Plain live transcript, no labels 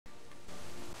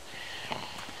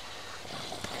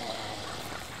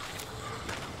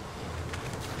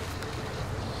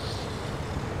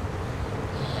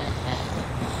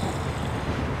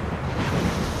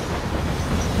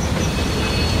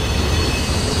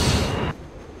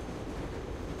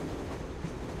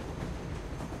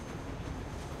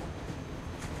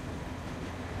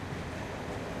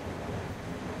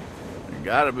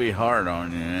Gotta be hard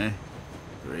on you, eh?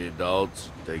 3 adults,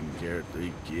 taking care of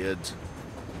 3 kids.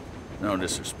 No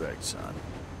disrespect, son.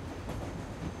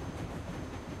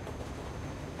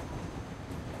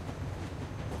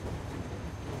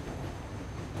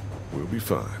 We'll be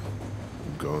fine.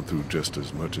 We've gone through just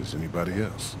as much as anybody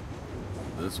else.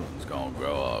 This one's gonna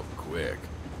grow up quick.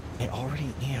 I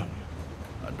already am.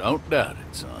 I don't doubt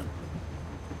it, son.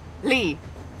 Lee!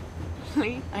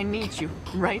 Lee, I need you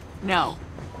right now.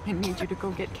 I need you to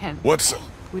go get Ken. What's...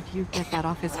 Would you get that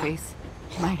off his face?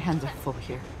 My hands are full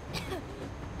here.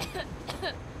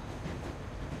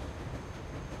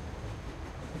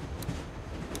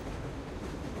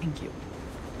 Thank you.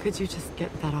 Could you just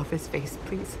get that off his face,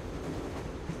 please?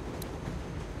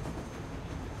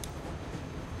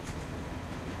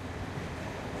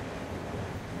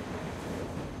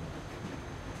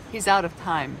 He's out of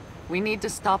time. We need to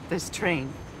stop this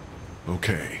train.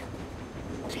 Okay.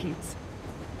 Please.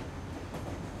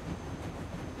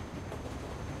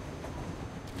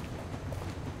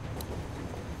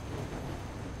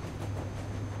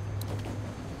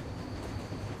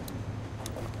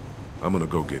 I'm gonna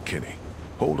go get Kenny.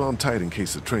 Hold on tight in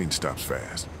case the train stops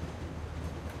fast.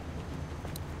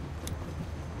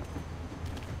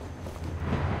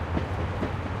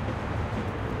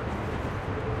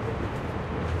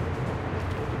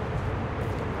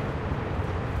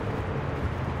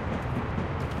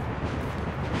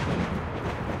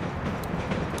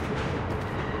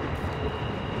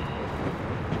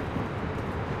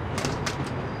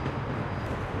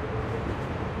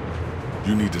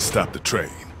 You need to stop the train.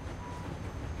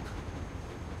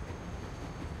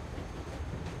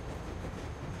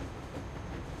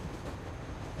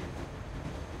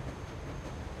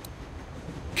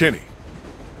 Kenny.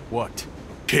 What?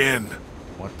 Ken.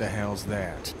 What the hell's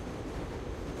that?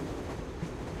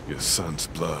 Your son's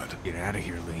blood. Get out of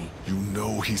here, Lee. You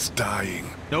know he's dying.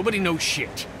 Nobody knows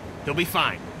shit. He'll be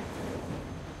fine.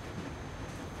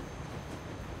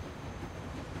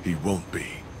 He won't be.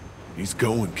 He's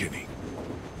going, Kenny.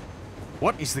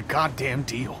 What is the goddamn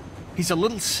deal? He's a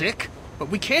little sick, but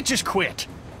we can't just quit.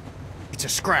 It's a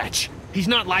scratch. He's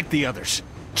not like the others.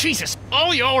 Jesus,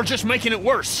 all y'all are just making it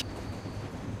worse.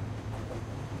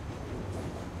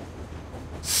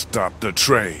 Stop the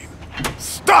train.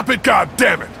 Stop it,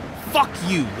 goddammit! Fuck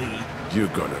you, Lee. You're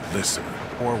gonna listen.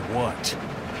 Or what?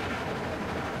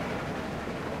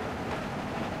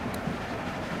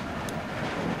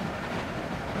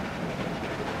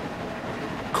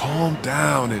 Calm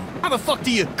down and... How the fuck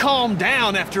do you calm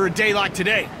down after a day like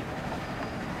today?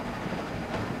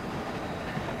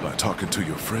 by talking to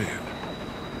your friend.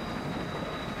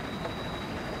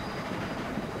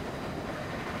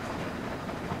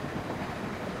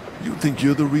 You think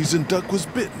you're the reason Duck was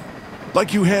bitten?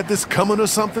 Like you had this coming or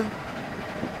something?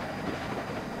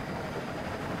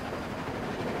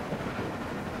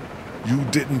 You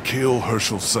didn't kill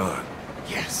Hershel's son.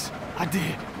 Yes, I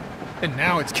did. And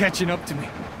now it's catching up to me.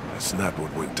 That's not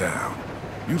what went down.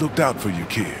 You looked out for your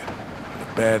kid. And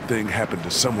a bad thing happened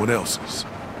to someone else's.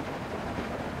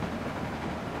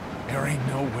 There ain't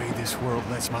no way this world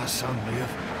lets my son live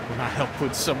when I help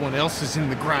put someone else's in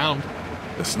the ground.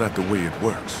 That's not the way it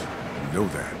works. You know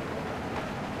that.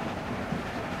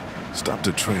 Stop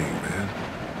the train, man.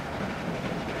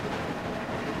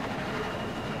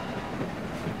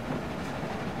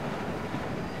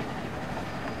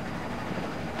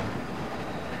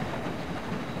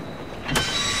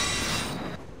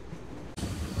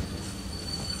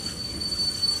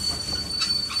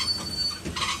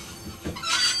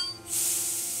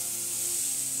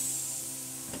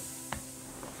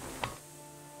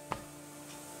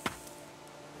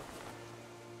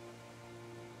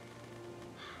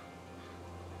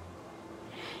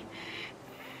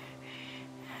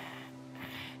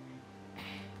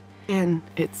 And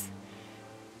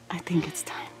I think it's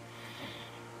time.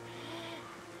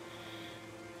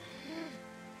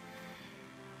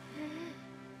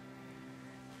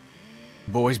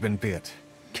 Boy's been bit,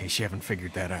 in case you haven't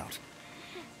figured that out.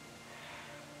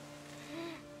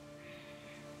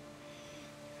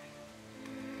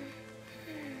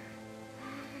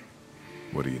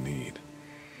 What do you need?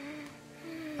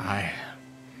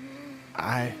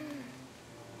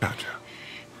 Gotcha.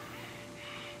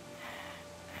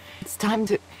 It's time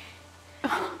to...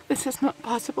 Oh, this is not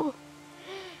possible.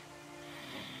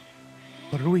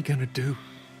 What are we gonna do?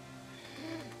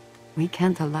 We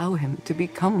can't allow him to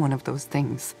become one of those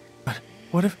things. But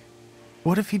what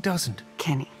if he doesn't?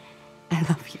 Kenny, I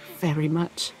love you very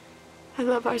much. I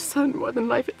love our son more than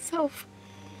life itself.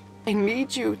 I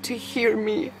need you to hear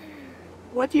me.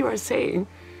 What you are saying,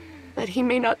 that he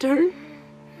may not turn,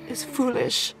 is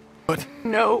foolish. But...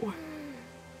 No,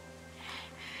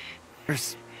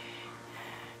 There's...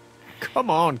 Come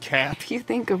on, Cat. If you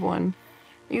think of one,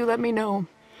 you let me know.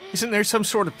 Isn't there some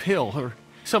sort of pill or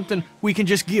something we can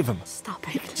just give him?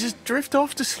 Stop it. Just drift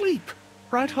off to sleep.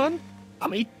 Right, hun? I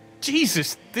mean,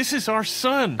 Jesus, this is our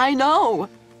son. I know,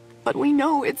 but we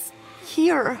know it's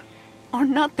here or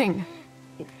nothing.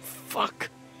 Fuck.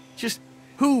 Just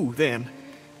who, then?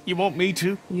 You want me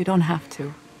to? You don't have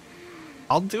to.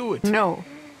 I'll do it. No,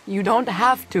 you don't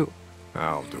have to.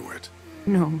 I'll do it.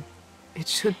 No, it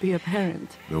should be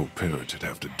apparent. No parent should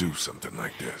have to do something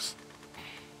like this.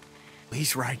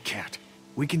 He's right, Cat.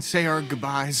 We can say our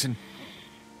goodbyes and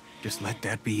just let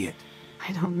that be it.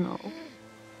 I don't know.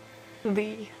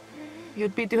 Lee,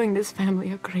 you'd be doing this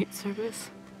family a great service.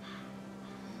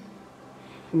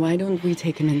 Why don't we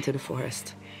take him into the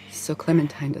forest, so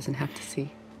Clementine doesn't have to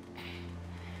see?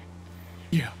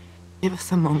 Yeah. Give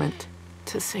us a moment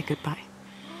to say goodbye.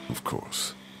 Of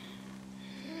course.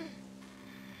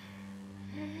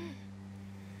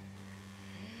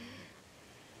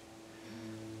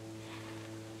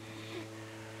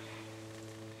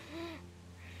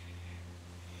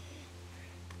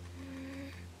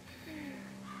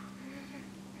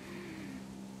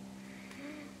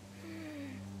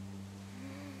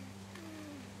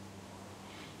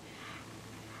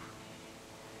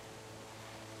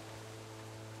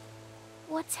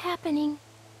 What's happening?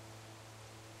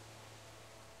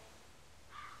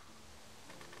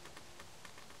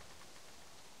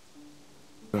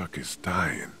 Duck is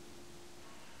dying.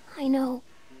 I know.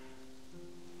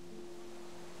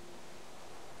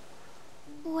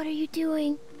 What are you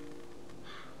doing?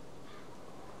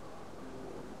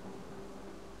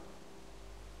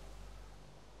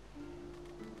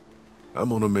 I'm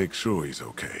gonna make sure he's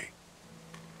okay.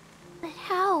 But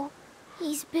how?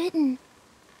 He's bitten.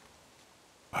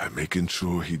 By making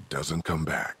sure he doesn't come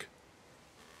back.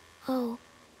 Oh.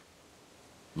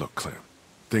 Look, Clem,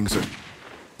 things are...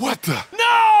 What the?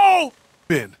 No!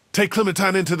 Ben, take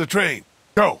Clementine into the train.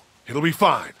 Go. It'll be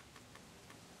fine.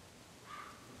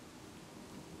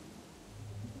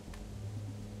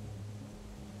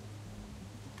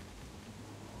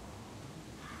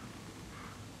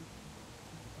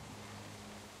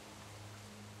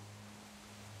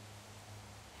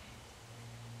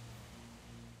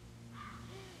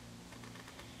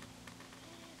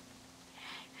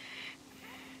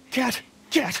 Cat!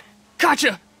 Cat!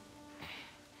 Gotcha!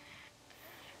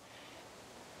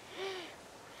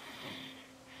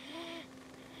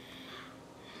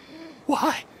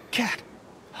 Why? Cat?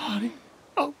 Honey?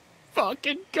 Oh,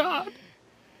 fucking God!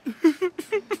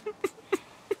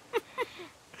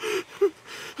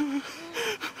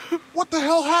 What the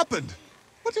hell happened?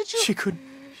 What did you... She could...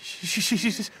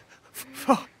 She's...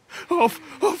 Oh,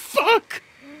 fuck!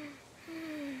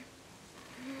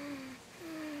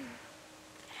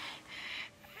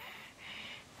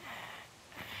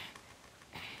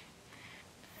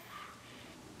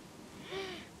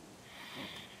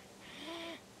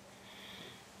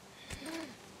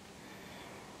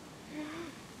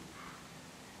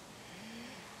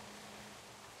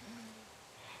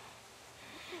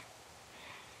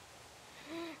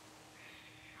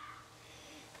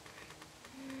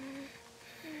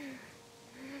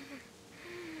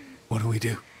 What do we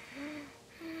do?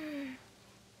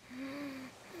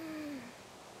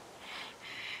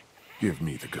 Give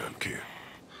me the gun, kid.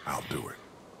 I'll do it.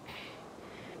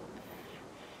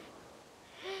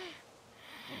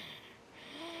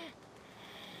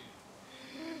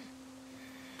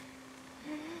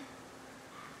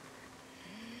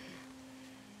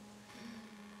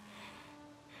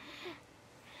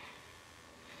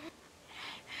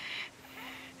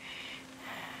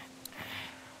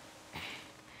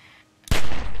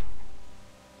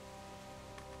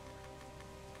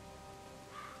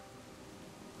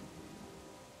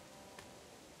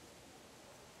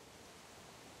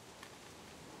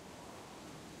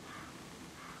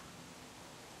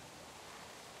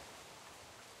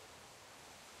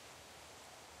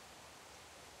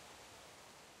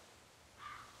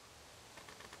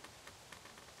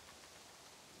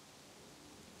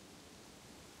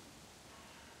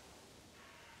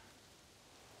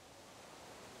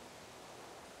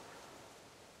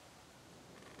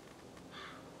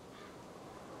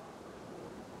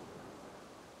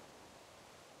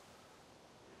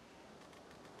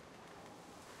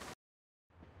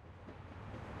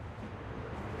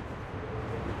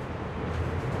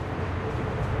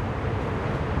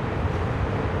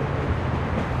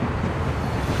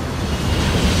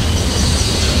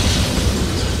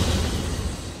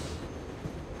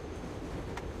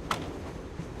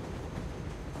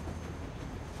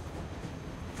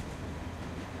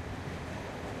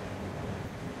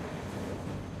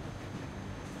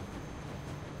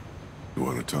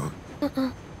 talk?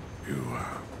 You,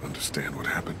 understand what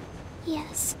happened?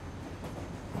 Yes,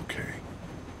 Okay.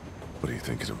 What are you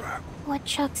thinking about? what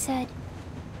Chuck said.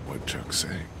 What'd Chuck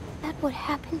say? That what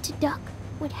happened to Duck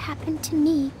would happen to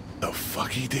me. The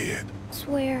fuck he did?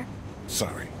 Swear.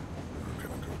 Sorry. I'm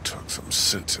gonna go talk some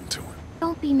sense into him.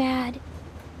 Don't be mad.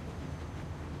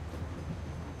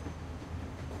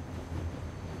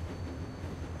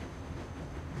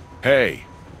 Hey!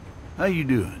 How you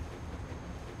doing?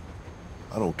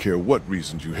 I don't care what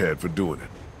reasons you had for doing it.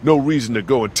 No reason to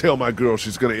go and tell my girl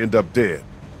she's gonna end up dead.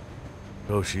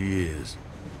 So she is.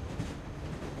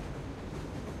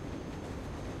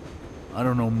 I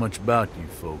don't know much about you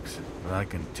folks, but I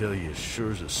can tell you as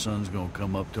sure as the sun's gonna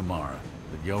come up tomorrow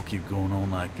that y'all keep going on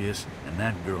like this, and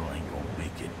that girl ain't gonna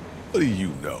make it. What do you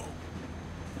know?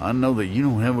 I know that you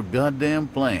don't have a goddamn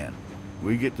plan.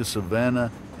 We get to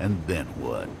Savannah, and then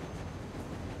what?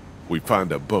 We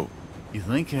find a boat. You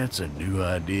think that's a new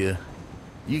idea?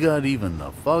 You got even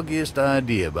the foggiest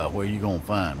idea about where you're gonna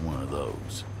find one of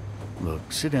those.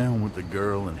 Look, sit down with the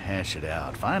girl and hash it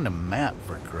out. Find a map,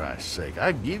 for Christ's sake.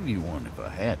 I'd give you one if I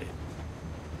had it.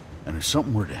 And if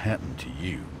something were to happen to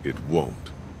you, It won't.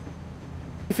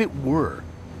 if it were,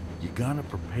 you gotta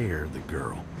prepare the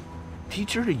girl.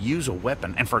 Teach her to use a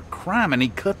weapon, and for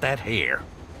criminy, cut that hair.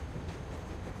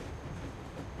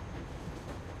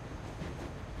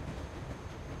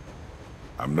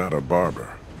 I'm not a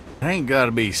barber. It ain't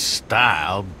gotta be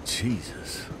styled,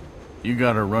 Jesus. You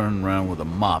got her running around with a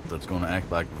mop that's gonna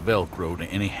act like Velcro to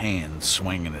any hand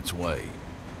swinging its way.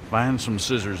 Find some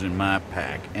scissors in my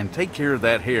pack, and take care of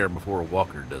that hair before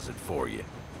Walker does it for you.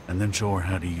 And then show her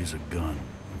how to use a gun,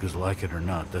 because like it or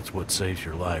not, that's what saves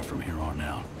your life from here on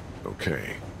out.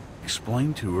 Okay.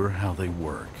 Explain to her how they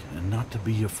work, and not to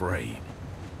be afraid.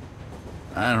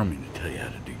 I don't mean to tell you how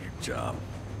to do your job,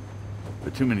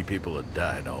 but too many people have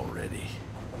died already.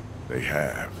 They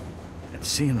have. And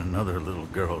seeing another little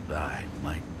girl die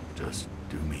might just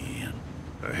do me in.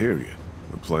 I hear you.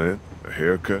 A plan, a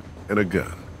haircut, and a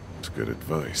gun. It's good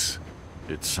advice.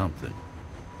 It's something.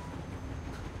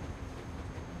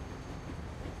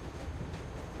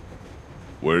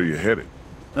 Where are you headed?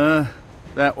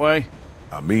 That way?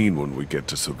 I mean when we get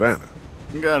to Savannah.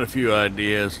 Got a few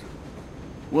ideas.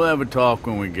 We'll have a talk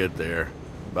when we get there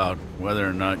about whether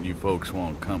or not you folks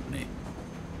want company.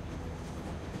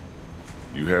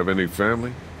 You have any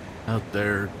family? Out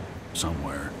there,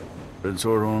 somewhere. Been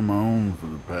sort of on my own for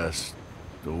the past,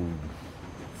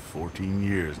 14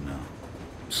 years now.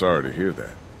 Sorry to hear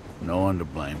that. No one to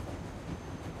blame.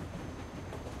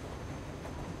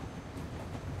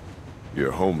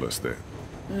 You're homeless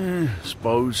then.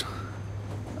 Suppose.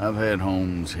 I've had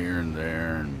homes here and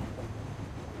there, and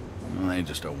well, they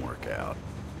just don't work out.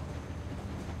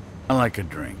 I like a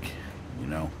drink, you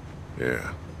know?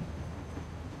 Yeah.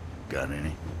 Got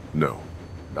any? No.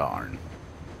 Darn.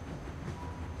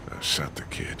 I shot the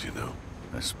kid, you know.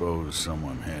 I suppose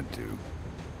someone had to.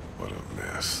 What a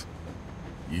mess.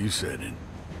 You said it.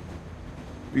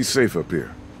 Be safe up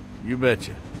here. You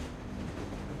betcha.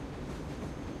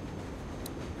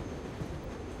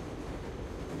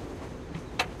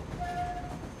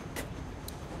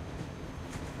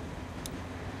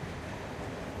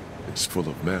 It's full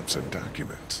of maps and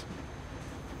documents.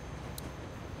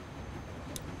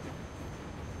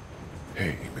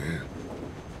 Hey, man.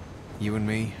 You and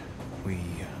me, oh,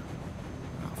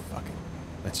 fuck it.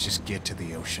 Let's just get to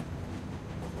the ocean.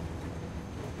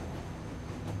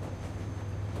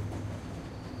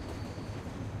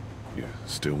 You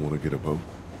still want to get a boat?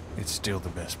 It's still the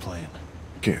best plan.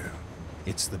 Can.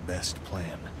 It's the best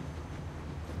plan.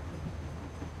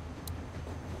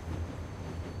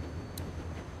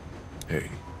 Hey,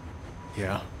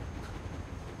 Yeah?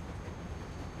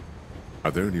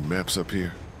 are there any maps up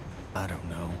here? I don't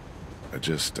know. I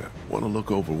just want to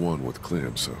look over one with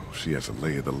Clem so she has a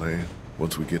lay of the land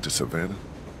once we get to Savannah.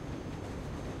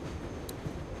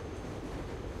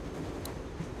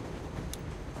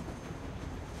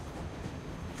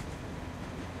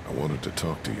 I wanted to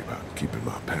talk to you about keeping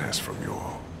my past from you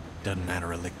all. Doesn't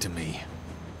matter a lick to me.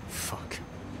 Fuck.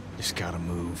 Just gotta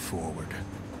move forward.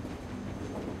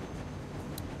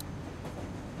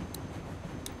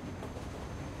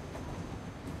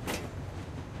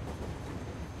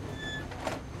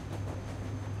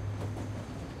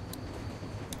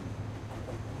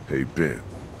 Hey, Ben,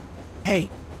 Hey,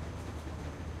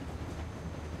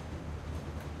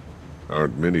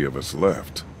 aren't many of us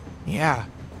left. yeah.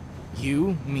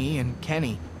 You, me, and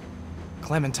Kenny.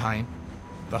 Clementine.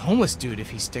 The homeless dude if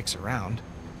he sticks around.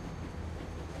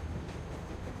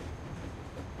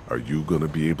 Are you gonna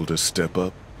be able to step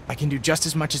up? I can do just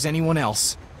as much as anyone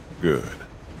else. Good.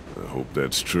 I hope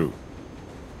that's true.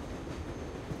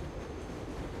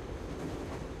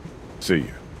 See ya.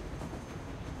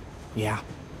 Yeah.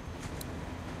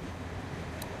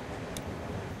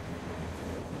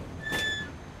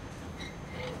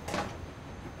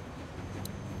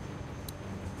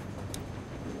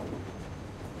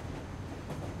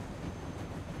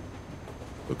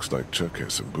 Looks like Chuck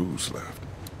has some booze left.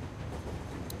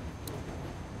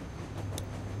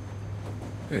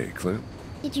 Hey, Clint.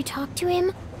 Did you talk to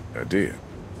him? I did.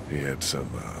 He had some,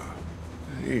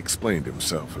 he explained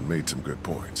himself and made some good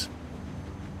points.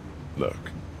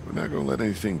 Look, we're not gonna let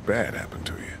anything bad happen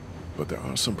to you, but there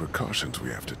are some precautions we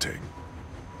have to take.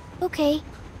 Okay.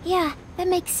 Yeah, that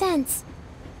makes sense.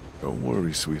 Don't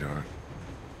worry, sweetheart.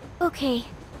 Okay.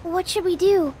 What should we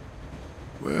do?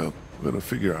 Well, we're gonna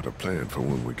figure out a plan for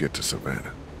when we get to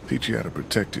Savannah. Teach you how to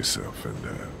protect yourself and,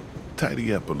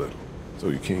 tidy up a little, so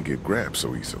you can't get grabbed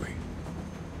so easily.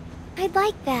 I'd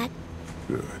like that.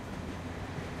 Good.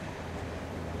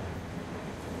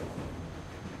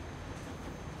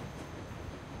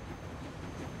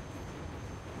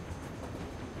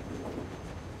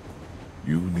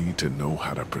 You need to know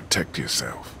how to protect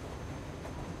yourself.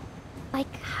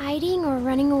 Like hiding or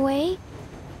running away?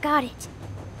 Got it.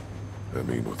 I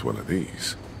mean, with one of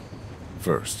these.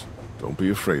 First, don't be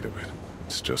afraid of it.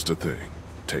 It's just a thing.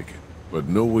 Take it. But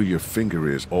know where your finger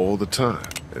is all the time,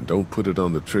 and don't put it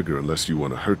on the trigger unless you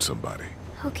want to hurt somebody.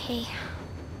 Okay.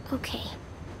 Okay.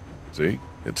 See?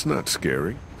 It's not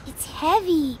scary. It's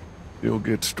heavy. You'll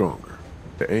get stronger.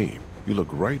 To aim, you look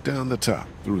right down the top,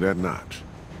 through that notch.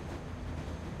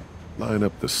 Line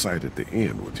up the sight at the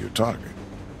end with your target.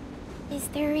 Is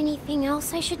there anything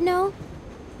else I should know?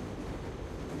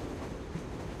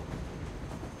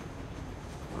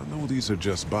 I know these are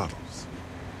just bottles,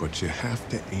 but you have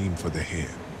to aim for the head.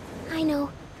 I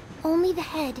know. Only the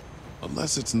head.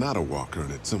 Unless it's not a walker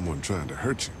and it's someone trying to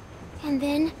hurt you. And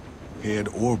then? Head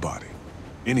or body.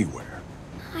 Anywhere.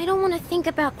 I don't want to think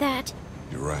about that.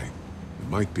 You're right. It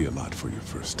might be a lot for your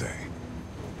first day.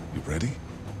 You ready?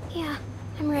 Yeah,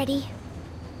 I'm ready.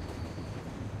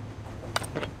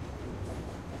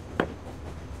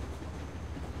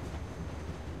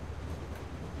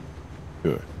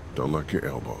 Good. Don't lock your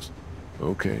elbows.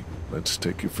 Okay, let's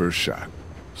take your first shot.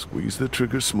 Squeeze the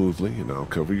trigger smoothly and I'll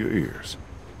cover your ears.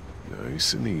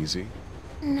 Nice and easy.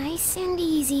 Nice and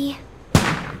easy.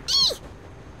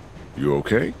 You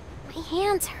okay? My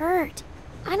hands hurt.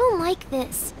 I don't like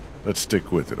this. Let's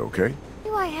stick with it, okay?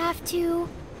 Do I have to?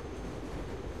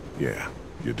 Yeah,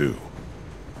 you do.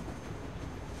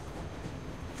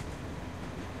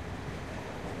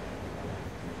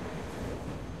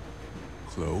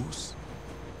 Close.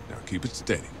 Now keep it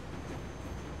steady.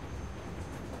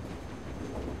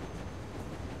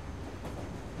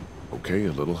 Okay,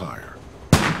 a little higher.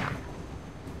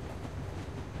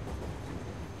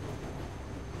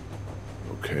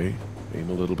 Okay, aim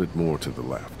a little bit more to the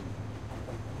left.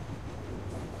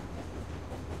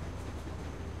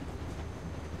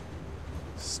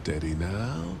 Steady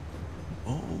now.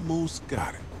 Almost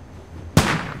got it.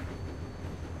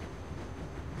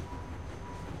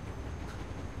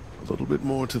 A little bit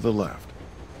more to the left.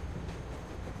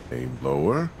 Aim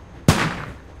lower. A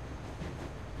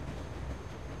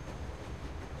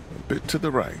bit to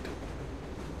the right.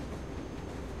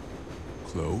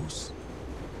 Close.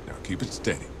 Now keep it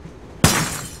steady.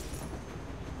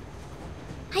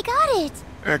 I got it!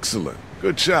 Excellent.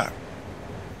 Good shot.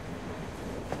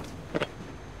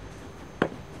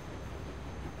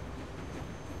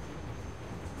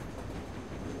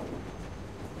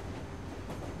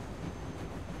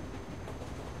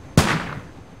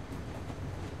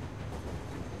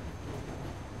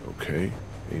 Okay,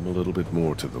 aim a little bit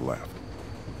more to the left.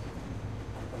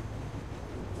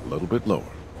 A little bit lower.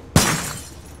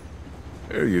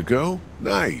 There you go.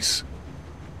 Nice.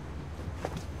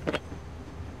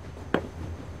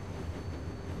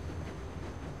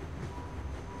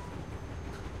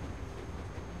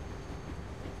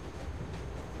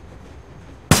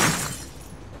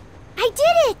 I did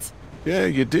it! Yeah,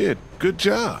 you did. Good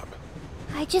job.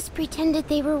 I just pretended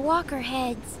they were walker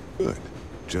heads. Good.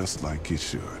 Just like you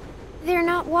should. They're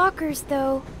not walkers,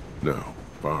 though. No,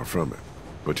 far from it.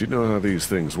 But you know how these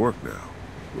things work now.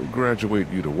 We'll graduate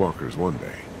you to walkers one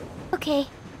day. Okay,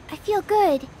 I feel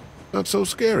good. Not so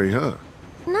scary, huh?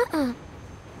 Nuh-uh.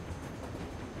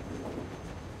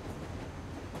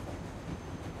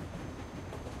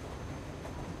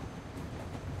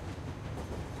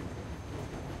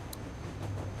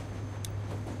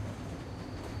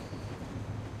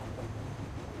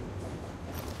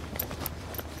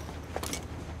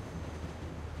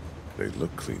 They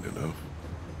look clean enough.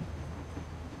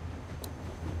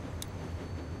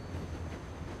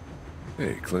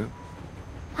 Hey, Clem.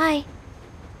 Hi.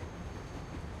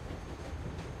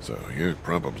 So you're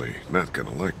probably not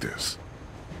gonna like this.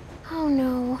 Oh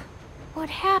no.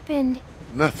 What happened?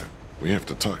 Nothing. We have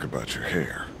to talk about your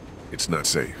hair. It's not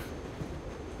safe.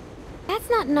 That's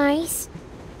not nice.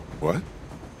 What?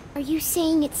 Are you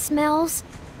saying it smells?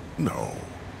 No.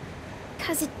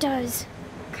 'Cause it does.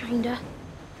 Kinda.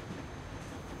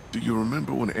 Do you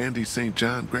remember when Andy St.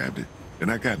 John grabbed it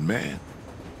and I got mad?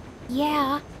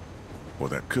 Yeah. Well,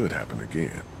 that could happen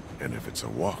again. And if it's a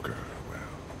walker, well,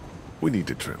 we need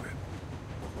to trim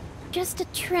it. Just a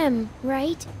trim,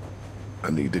 right? I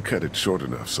need to cut it short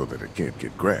enough so that it can't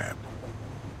get grabbed.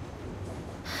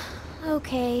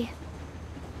 Okay.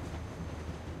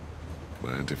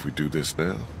 Mind if we do this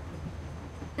now?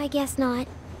 I guess not.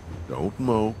 Don't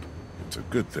mope. It's a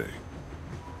good thing.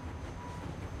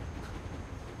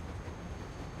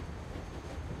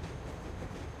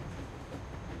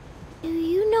 Do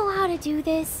you know how to do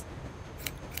this?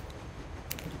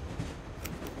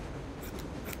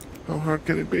 How hard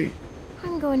can it be?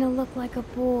 I'm going to look like a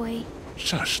boy.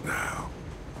 Shush now.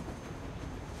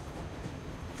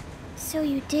 So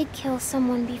you did kill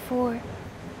someone before.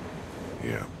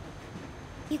 Yeah.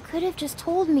 You could have just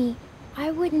told me. I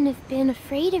wouldn't have been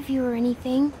afraid of you or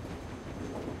anything.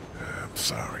 I'm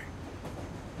sorry.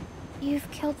 You've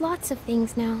killed lots of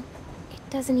things now. It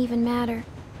doesn't even matter.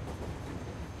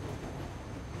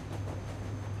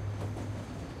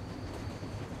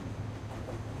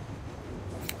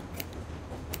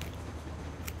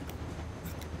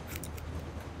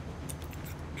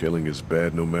 Killing is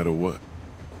bad no matter what.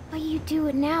 But you do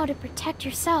it now to protect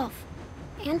yourself.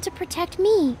 And to protect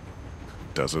me.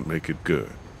 Doesn't make it good.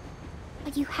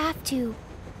 But you have to.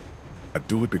 I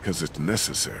do it because it's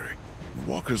necessary.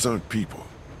 Walkers aren't people.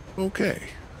 Okay,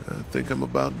 I think I'm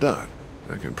about done.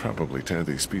 I can probably tie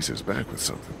these pieces back with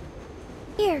something.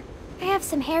 Here, I have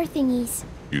some hair thingies.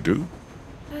 You do?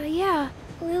 Yeah.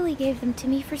 Lily gave them to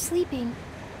me for sleeping.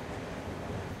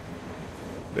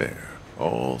 There,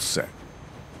 all set.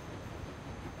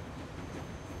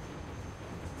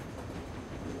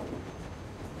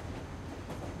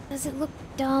 Does it look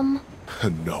dumb?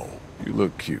 No, you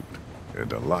look cute.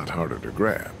 And a lot harder to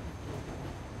grab.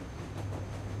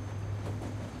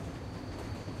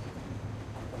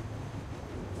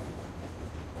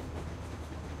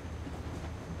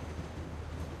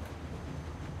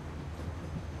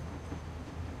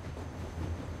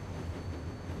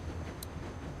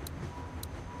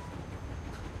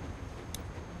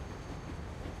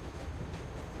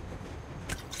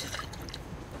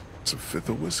 It's a fifth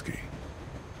of whiskey.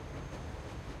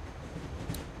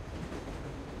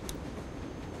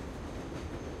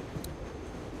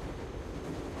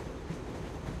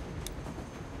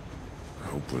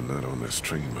 I hope we're not on this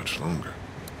train much longer.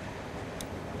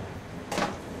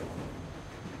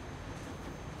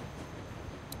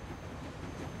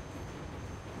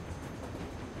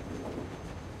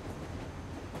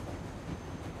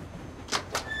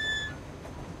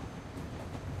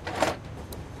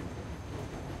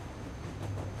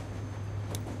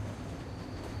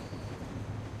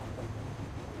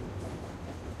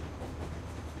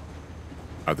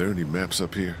 Are there any maps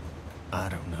up here? I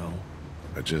don't know.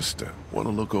 I just want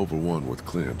to look over one with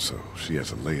Clem so she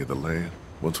has a lay of the land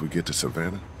once we get to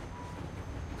Savannah.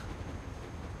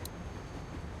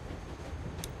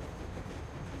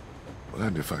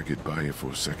 Mind if I get by you for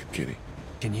a second, Kitty?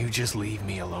 Can you just leave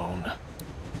me alone?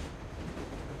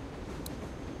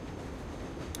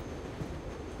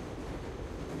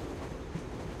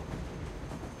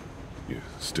 You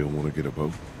still want to get a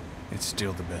boat? It's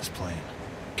still the best plan.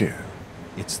 Can.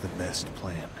 It's the best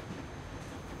plan.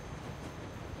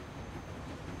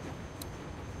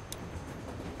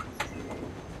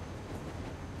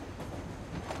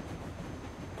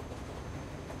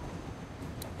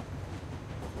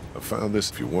 I found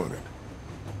this if you want it.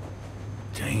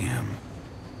 Damn.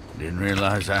 Didn't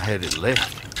realize I had it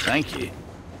left. Thank you.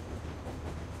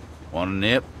 Want a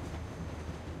nip?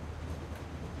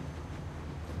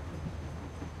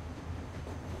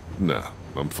 Nah,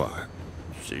 I'm fine.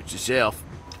 Suit yourself.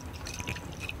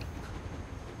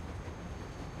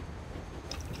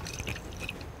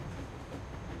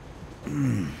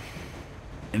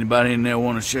 Anybody in there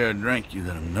want to share a drink, you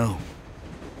let them know.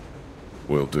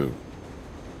 Will do.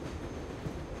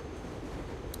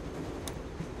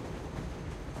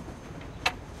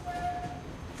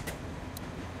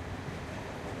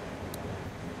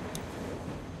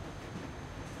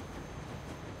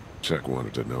 Chuck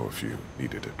wanted to know if you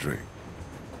needed a drink.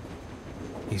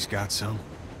 He's got some.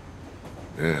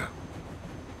 Yeah.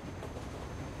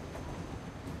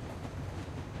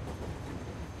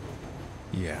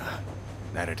 Yeah.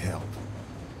 That'd help.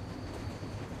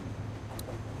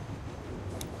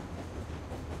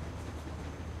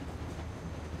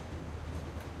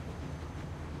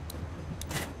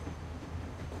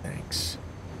 Thanks.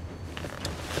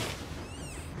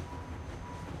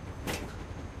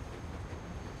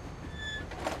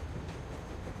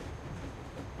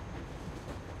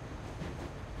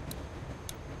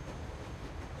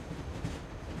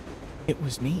 It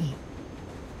was me.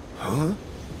 Huh?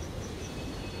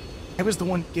 I was the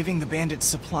one giving the bandits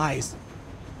supplies.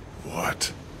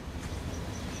 What?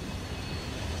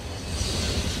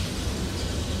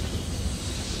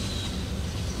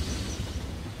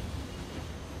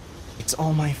 It's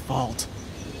all my fault.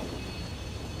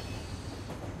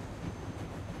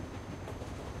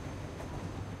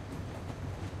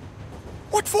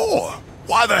 What for?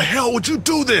 Why the hell would you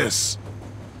do this?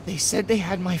 They said they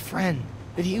had my friend,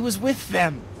 that he was with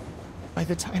them. By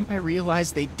the time I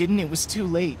realized they didn't, it was too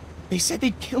late. They said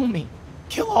they'd kill me.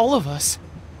 Kill all of us.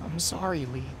 I'm sorry,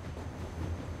 Lee.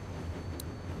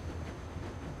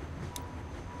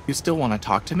 You still want to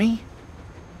talk to me?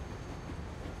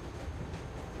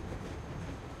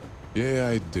 Yeah,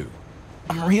 I do.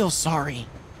 I'm real sorry.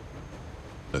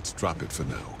 Let's drop it for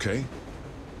now, okay?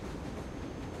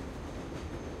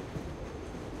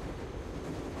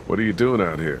 What are you doing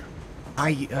out here?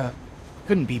 I,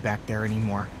 couldn't be back there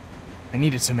anymore. I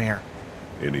needed some air.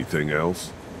 Anything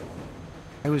else?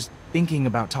 I was thinking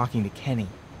about talking to Kenny.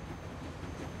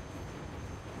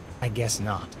 I guess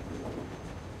not.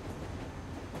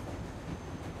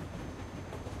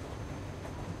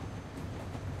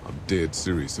 I'm dead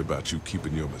serious about you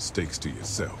keeping your mistakes to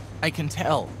yourself. I can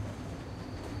tell.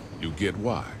 You get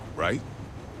why, right?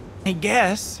 I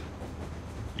guess.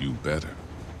 You better.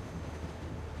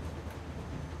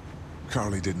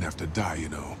 Carly didn't have to die, you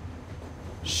know.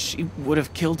 She would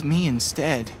have killed me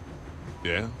instead.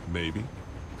 Yeah, maybe.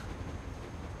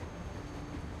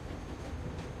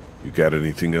 You got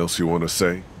anything else you want to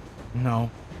say? No.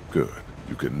 Good.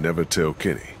 You can never tell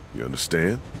Kenny. You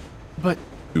understand? But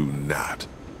Do not.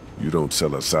 You don't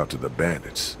sell us out to the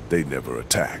bandits. They never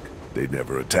attack. They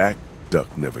never attack.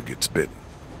 Duck never gets bitten.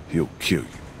 He'll kill you.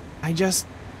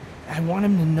 I want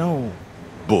him to know.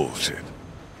 Bullshit.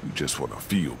 You just want to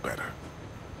feel better.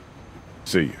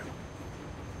 See you.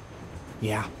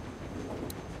 Yeah.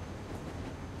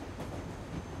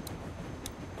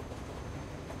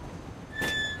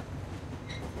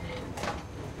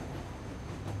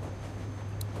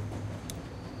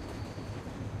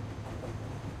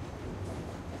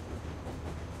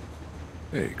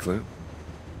 Hey, Clint.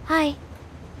 Hi.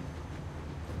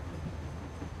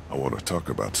 I want to talk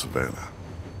about Savannah.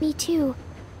 Me too.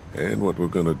 And what we're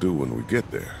gonna do when we get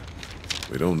there.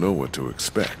 We don't know what to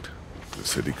expect. The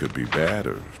city could be bad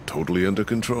or totally under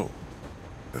control.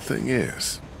 The thing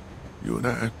is, you and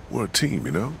I, we're a team,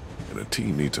 you know? And a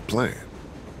team needs a plan.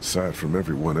 Aside from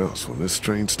everyone else, when this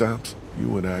train stops,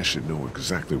 you and I should know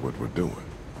exactly what we're doing.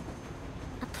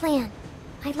 A plan.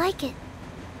 I like it.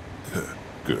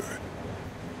 Good.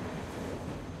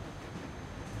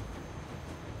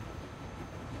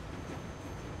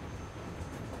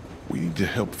 We need to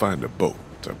help find a boat.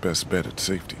 It's our best bet at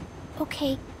safety.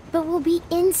 Okay, but we'll be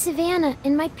in Savannah,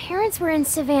 and my parents were in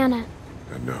Savannah.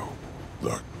 I know.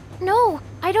 Look, No,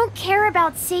 I don't care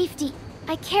about safety.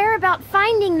 I care about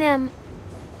finding them.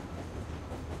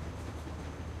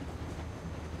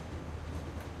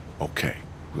 okay,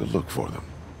 we'll look for them.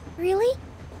 Really?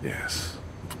 Yes,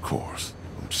 of course.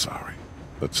 I'm sorry.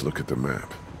 Let's look at the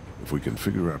map. If we can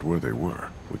figure out where they were,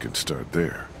 we can start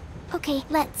there. Okay,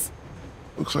 let's.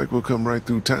 Looks like we'll come right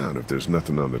through town if there's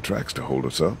nothing on the tracks to hold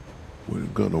us up. We're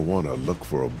gonna want to look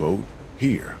for a boat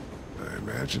here, I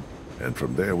imagine. And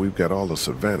from there, we've got all of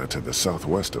Savannah to the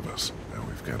southwest of us. Now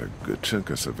we've got a good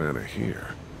chunk of Savannah here.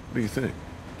 What do you think?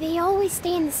 They always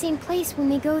stay in the same place when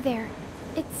they go there.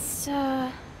 It's,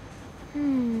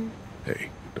 Hey,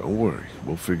 don't worry.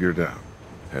 We'll figure it out.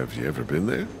 Have you ever been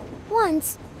there?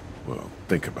 once. Well,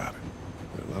 think about it.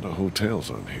 There are a lot of hotels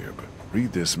on here, but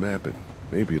read this map and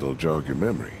maybe it'll jog your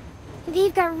memory.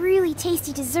 They've got really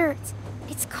tasty desserts.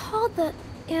 It's called the,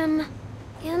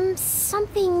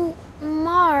 something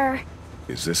Mar.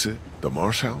 Is this it? The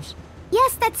Marsh House?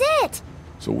 Yes, that's it!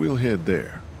 So we'll head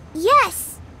there.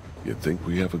 Yes! You think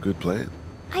we have a good plan?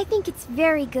 I think it's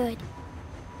very good.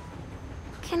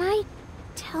 Can I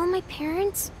tell my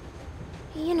parents?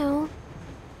 You know.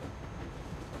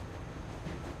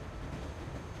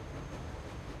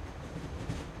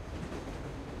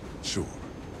 Sure.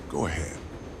 Go ahead.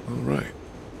 All right.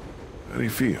 How do you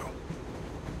feel?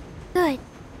 Good.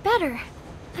 Better.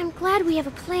 I'm glad we have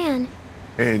a plan.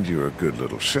 And you're a good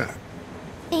little shot.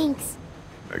 Thanks.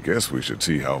 I guess we should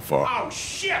see how far... Oh,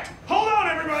 shit! Hold